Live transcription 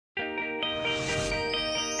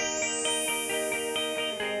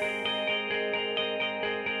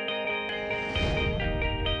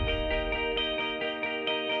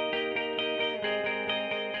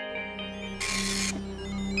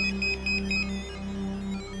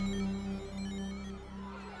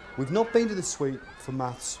We've not been to the suite for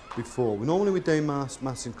maths before. Normally we do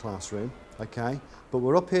maths in classroom, okay? But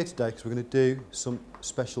we're up here today because we're going to do some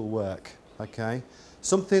special work, okay?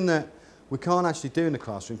 Something that we can't actually do in the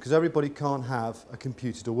classroom because everybody can't have a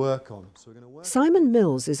computer to work on. So we're going to work. Simon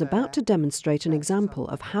Mills is about to demonstrate an example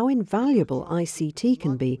of how invaluable ICT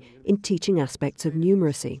can be in teaching aspects of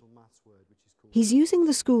numeracy. He's using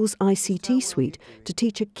the school's ICT suite to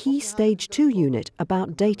teach a key Stage 2 unit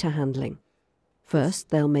about data handling. First,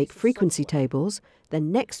 they'll make frequency tables,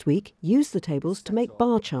 then next week use the tables to make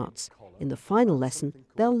bar charts. In the final lesson,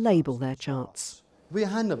 they'll label their charts. Put your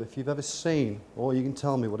hand up if you've ever seen, or you can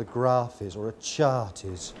tell me what a graph is or a chart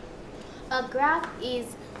is. A graph is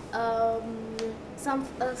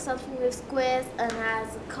something with squares and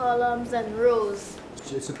has columns and rows.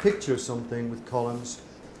 It's a picture of something with columns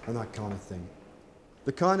and that kind of thing.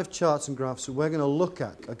 The kind of charts and graphs that we're going to look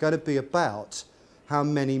at are going to be about how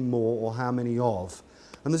many more or how many of.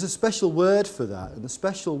 And there's a special word for that, and the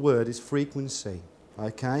special word is frequency,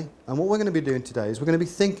 okay? And what we're going to be doing today is we're going to be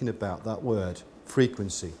thinking about that word.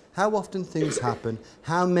 Frequency. How often things happen,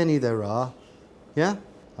 how many there are, yeah?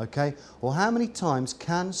 Okay? Or how many times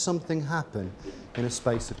can something happen in a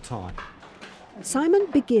space of time? Simon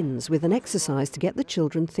begins with an exercise to get the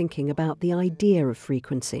children thinking about the idea of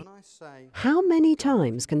frequency. How many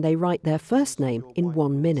times can they write their first name in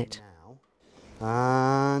 1 minute?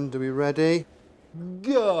 And are we ready?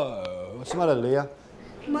 Go! What's the matter, Leah?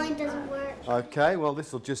 Mine doesn't work. Okay, well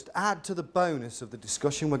this will just add to the bonus of the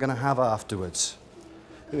discussion we're going to have afterwards.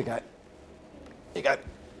 Here we go. Here you go.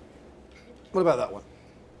 What about that one?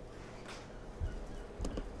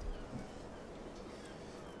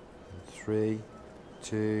 3,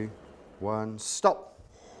 2, 1, stop.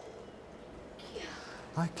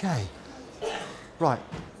 Okay. Right.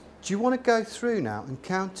 Do you want to go through now and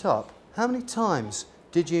count up how many times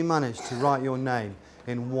did you manage to write your name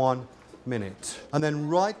in 1 minute? And then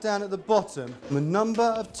write down at the bottom the number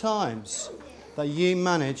of times that you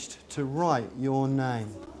managed to write your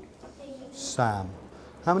name. Sam.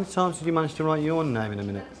 How many times did you manage to write your name in a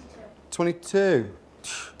minute? 22.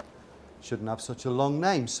 Shouldn't have such a long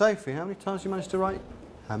name. Sophie, how many times did you manage to write?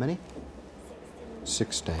 How many?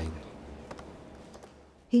 16.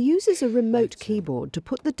 He uses a remote keyboard to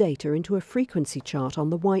put the data into a frequency chart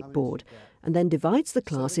on the whiteboard and then divides the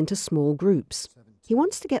class into small groups. He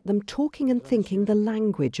wants to get them talking and thinking the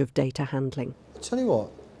language of data handling. I'll tell you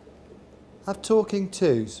what, have talking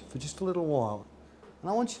twos for just a little while. And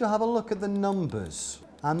I want you to have a look at the numbers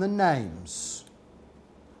and the names.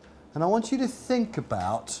 And I want you to think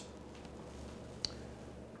about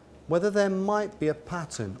whether there might be a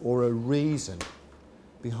pattern or a reason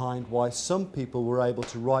behind why some people were able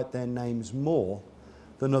to write their names more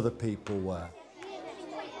than other people were.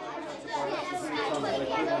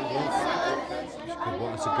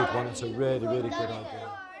 That's a good one. That's a really, really good idea.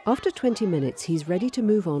 After 20 minutes, he's ready to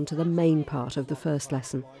move on to the main part of the first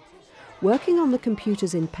lesson. Working on the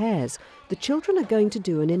computers in pairs, the children are going to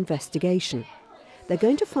do an investigation. They're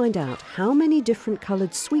going to find out how many different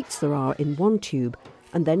coloured sweets there are in one tube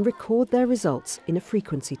and then record their results in a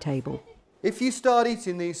frequency table. If you start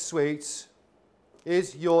eating these sweets,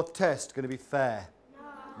 is your test going to be fair?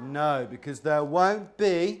 No, because there won't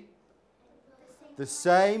be the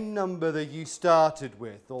same number that you started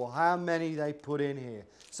with or how many they put in here.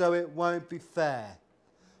 So it won't be fair.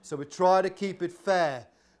 So we try to keep it fair.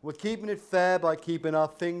 We're keeping it fair by keeping our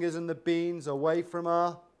fingers and the beans away from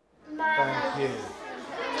our... Thank you.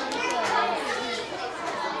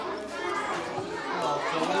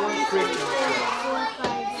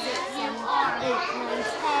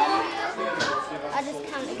 I just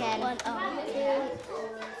count again.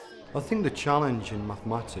 I think the challenge in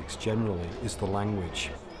mathematics generally is the language.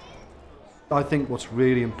 I think what's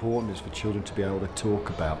really important is for children to be able to talk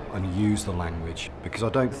about and use the language, because I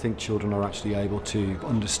don't think children are actually able to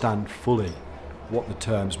understand fully what the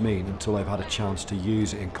terms mean until they've had a chance to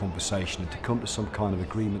use it in conversation and to come to some kind of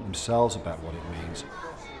agreement themselves about what it means.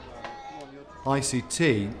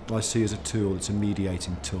 ICT I see as a tool, it's a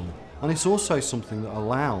mediating tool, and it's also something that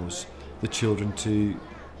allows the children to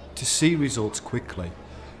see results quickly.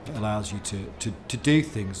 It allows you to do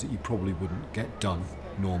things that you probably wouldn't get done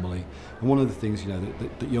normally. And one of the things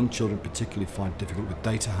that young children particularly find difficult with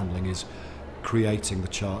data handling is creating the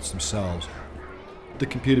charts themselves. The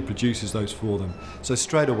computer produces those for them, so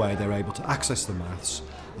straight away they're able to access the maths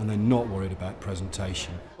and they're not worried about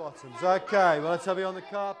presentation. Okay, well, let's have you on the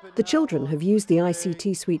carpet. The children have used the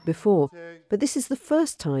ICT suite before, but this is the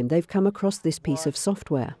first time they've come across this piece of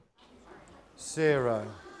software. 0.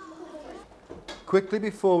 Quickly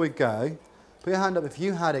before we go, put your hand up if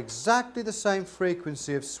you had exactly the same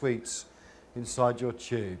frequency of sweets inside your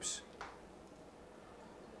tubes?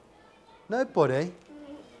 Nobody?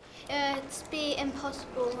 It'd be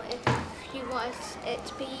impossible if you wanted it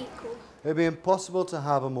to be equal. It'd be impossible to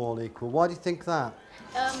have them all equal. Why do you think that?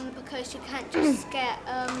 Because you can't just get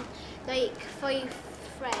like 5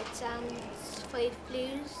 threads and 5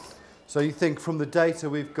 blues. So you think from the data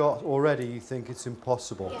we've got already, you think it's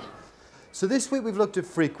impossible? Yeah. So this week we've looked at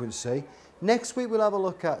frequency. Next week we'll have a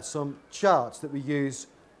look at some charts that we use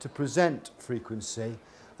to present frequency.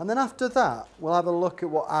 And then after that, we'll have a look at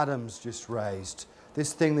what Adam's just raised.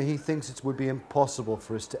 This thing that he thinks it would be impossible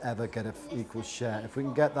for us to ever get an equal share, if we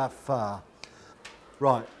can get that far.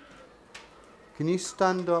 Right. Can you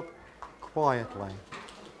stand up quietly?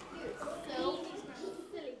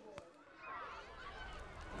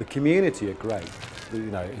 The community are great. You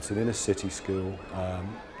know, it's an inner city school.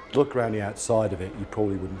 Look around the outside of it, you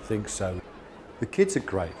probably wouldn't think so. The kids are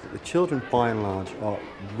great, but the children by and large are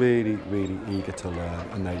really, really eager to learn,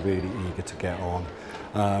 and they're really eager to get on.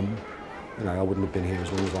 You know, I wouldn't have been here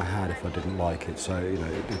as long as I had if I didn't like it, so, you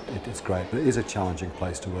know, it's great, but it is a challenging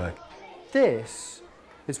place to work. This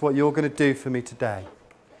is what you're going to do for me today.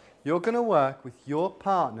 You're going to work with your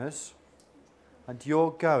partners, and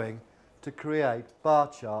you're going to create bar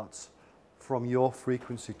charts from your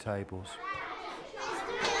frequency tables.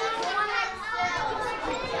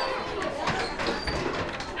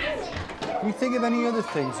 Can you think of any other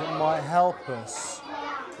things that might help us?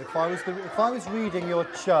 If I was reading your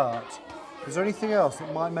chart, is there anything else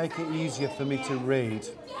that might make it easier for me to read?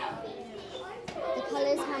 The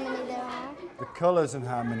colours, how many there are. The colours and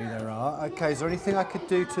how many there are. Okay, is there anything I could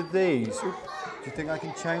do to these? Do you think I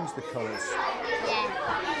can change the colours? Yeah.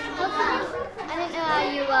 I don't know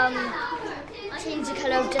how you change the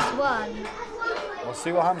colour of just one. We'll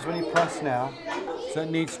see what happens when you press now. So it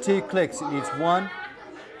needs 2 clicks. It needs 1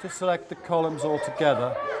 to select the columns all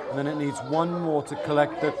together, and then it needs 1 more to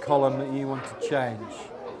collect the column that you want to change.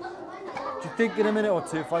 Do you think in a minute or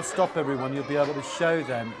two, if I stop everyone, you'll be able to show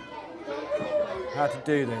them how to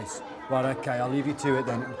do this? Right, okay, I'll leave you to it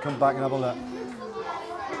then. Come back and have a look.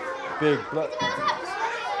 Big look.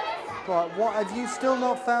 Right, what, have you still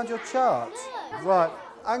not found your chart? Right,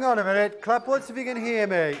 hang on a minute. Clap once if you can hear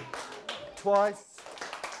me. Twice,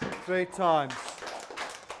 3 times.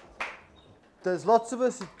 There's lots of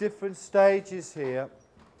us at different stages here.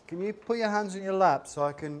 Can you put your hands in your lap so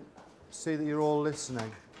I can see that you're all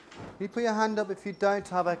listening? Can you put your hand up if you don't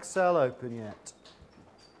have Excel open yet?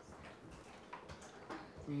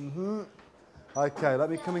 Okay, let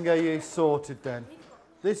me come and get you sorted then.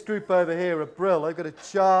 This group over here are brill. They've got a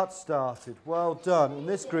chart started. Well done. And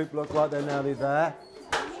this group look like they're nearly there.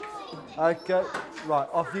 Okay, right,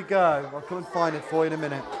 off you go. I'll come and find it for you in a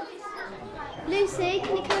minute. Lucy,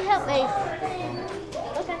 can you come and help me?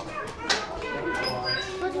 Okay.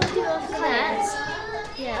 What do I do after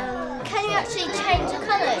that? Yeah. Can you actually change the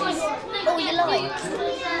colours? All you like?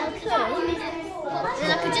 Okay.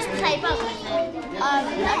 Then I could just play bug with them. I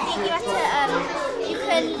think you have to, you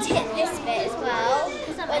can tip this bit as well,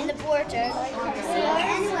 on the border.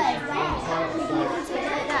 Anyway, you can tip it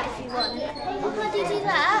like that if you want. How do you do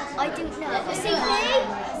that? I don't know. Sophie?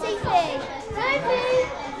 Sophie?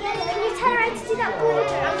 Can you tell her how to do that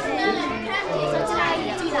border? I don't know how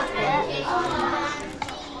you do that bit.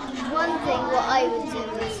 One thing what I would do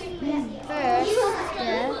is first,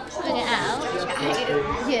 bring it out.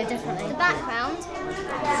 Yeah, definitely. The background.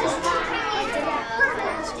 Just put whatever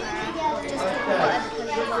colour you want. Just click on the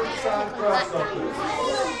background.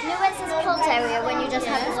 You know where it says plot area when you just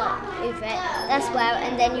have the dot over it? That's where,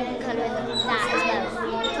 and then you can colour in that as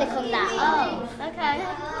well. Click on that. Oh, okay.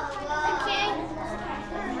 Thank you.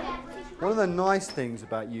 One of the nice things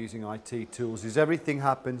about using IT tools is everything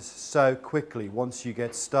happens so quickly once you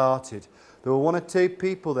get started. There were 1 or 2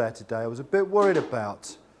 people there today I was a bit worried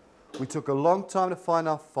about. We took a long time to find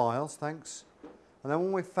our files, thanks. And then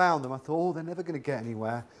when we found them, I thought, oh, they're never going to get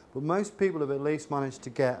anywhere. But most people have at least managed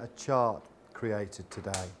to get a chart created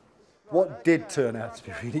today. What did turn out to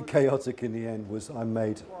be really chaotic in the end was I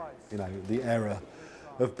made, you know, the error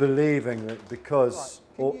of believing that because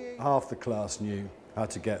half the class knew how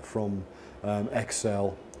to get from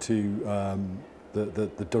Excel to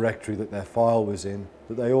the directory that their file was in,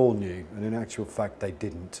 that they all knew, and in actual fact they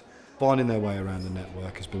didn't. Finding their way around the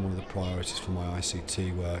network has been one of the priorities for my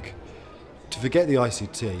ICT work. To forget the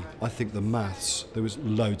ICT, I think the maths, there was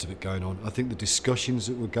loads of it going on. I think the discussions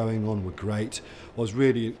that were going on were great. I was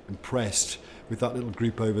really impressed with that little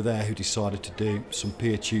group over there who decided to do some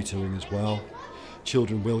peer tutoring as well.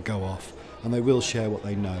 Children will go off and they will share what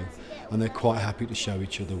they know, and they're quite happy to show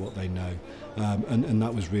each other what they know. And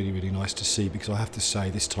that was really, really nice to see, because I have to say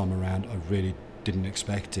this time around I really didn't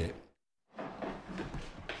expect it.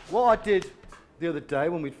 What I did the other day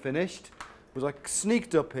when we'd finished was I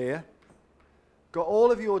sneaked up here, got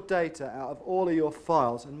all of your data out of all of your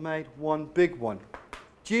files and made one big one.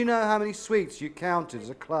 Do you know how many sweets you counted as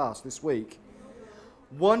a class this week?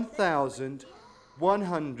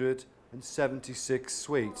 1,176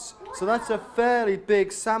 sweets. So that's a fairly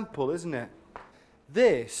big sample, isn't it?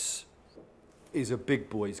 This is a big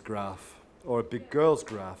boy's graph or a big girl's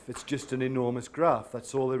graph. It's just an enormous graph.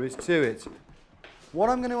 That's all there is to it. What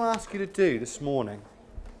I'm going to ask you to do this morning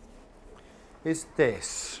is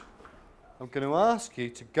this. I'm going to ask you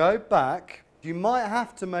to go back. You might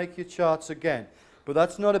have to make your charts again, but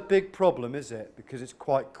that's not a big problem, is it? Because it's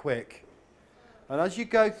quite quick. And as you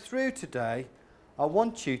go through today, I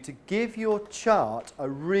want you to give your chart a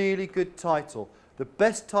really good title, the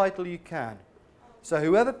best title you can. So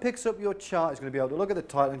whoever picks up your chart is going to be able to look at the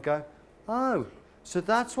title and go, oh, so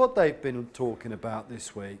that's what they've been talking about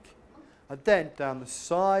this week. And then down the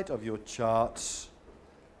side of your charts,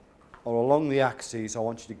 or along the axes, I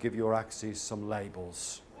want you to give your axes some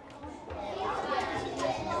labels.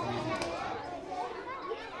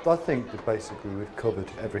 I think that basically we've covered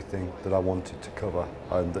everything that I wanted to cover,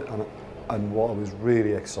 and what I was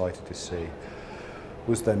really excited to see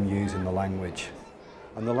was them using the language.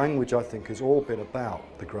 And the language, I think, has all been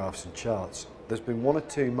about the graphs and charts. There's been one or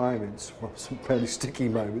two moments, well, some fairly sticky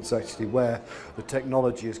moments actually, where the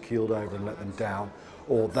technology has keeled over and let them down,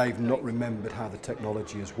 or they've not remembered how the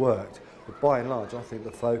technology has worked. But by and large, I think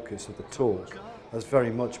the focus of the talk has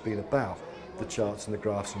very much been about the charts and the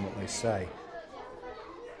graphs and what they say.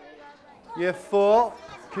 Year 4,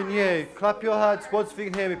 can you clap your hands once if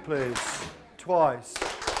you can hear me, please? Twice.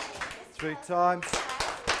 3 times.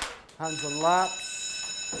 Hands on laps.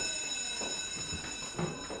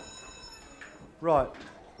 Right,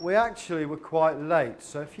 we actually were quite late,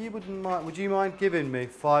 so if you wouldn't mind, would you mind giving me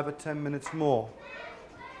 5 or 10 minutes more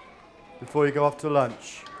before you go off to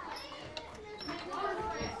lunch?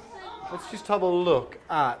 Let's just have a look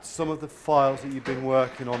at some of the files that you've been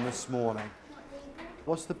working on this morning.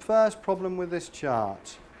 What's the first problem with this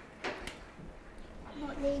chart?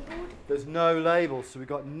 Not labelled. There's no labels, so we've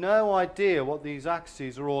got no idea what these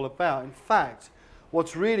axes are all about. In fact,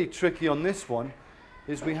 what's really tricky on this one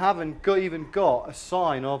is we haven't even got a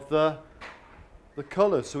sign of the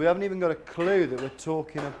colours, so we haven't even got a clue that we're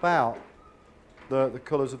talking about the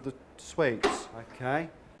colours of the sweets. Okay,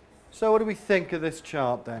 so what do we think of this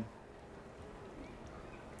chart then?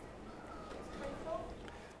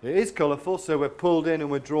 It is colourful, so we're pulled in and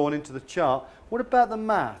we're drawn into the chart. What about the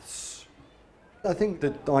maths? I think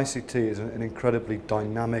that ICT is an incredibly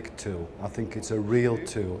dynamic tool. I think it's a real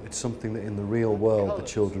tool. It's something that in the real world the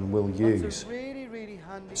children will use.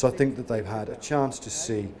 So I think that they've had a chance to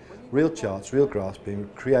see real charts, real graphs being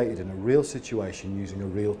created in a real situation using a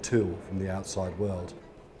real tool from the outside world.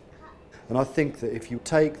 And I think that if you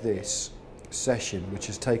take this session, which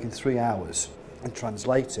has taken 3 hours, and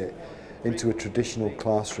translate it into a traditional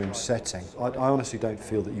classroom setting, I honestly don't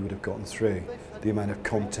feel that you would have gotten through the amount of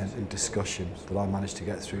content and discussion that I managed to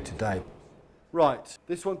get through today. Right,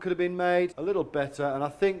 this one could have been made a little better, and I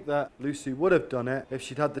think that Lucy would have done it if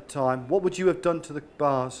she'd had the time. What would you have done to the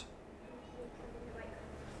bars?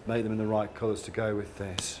 Make them in the right colours to go with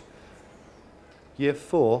this. Year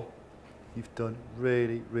 4, you've done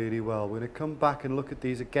really, really well. We're going to come back and look at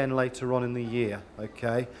these again later on in the year,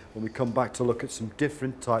 okay? When we come back to look at some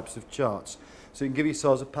different types of charts. So you can give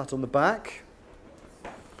yourselves a pat on the back.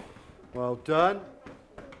 Well done.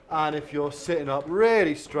 And if you're sitting up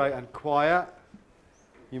really straight and quiet,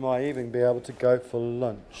 you might even be able to go for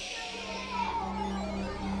lunch.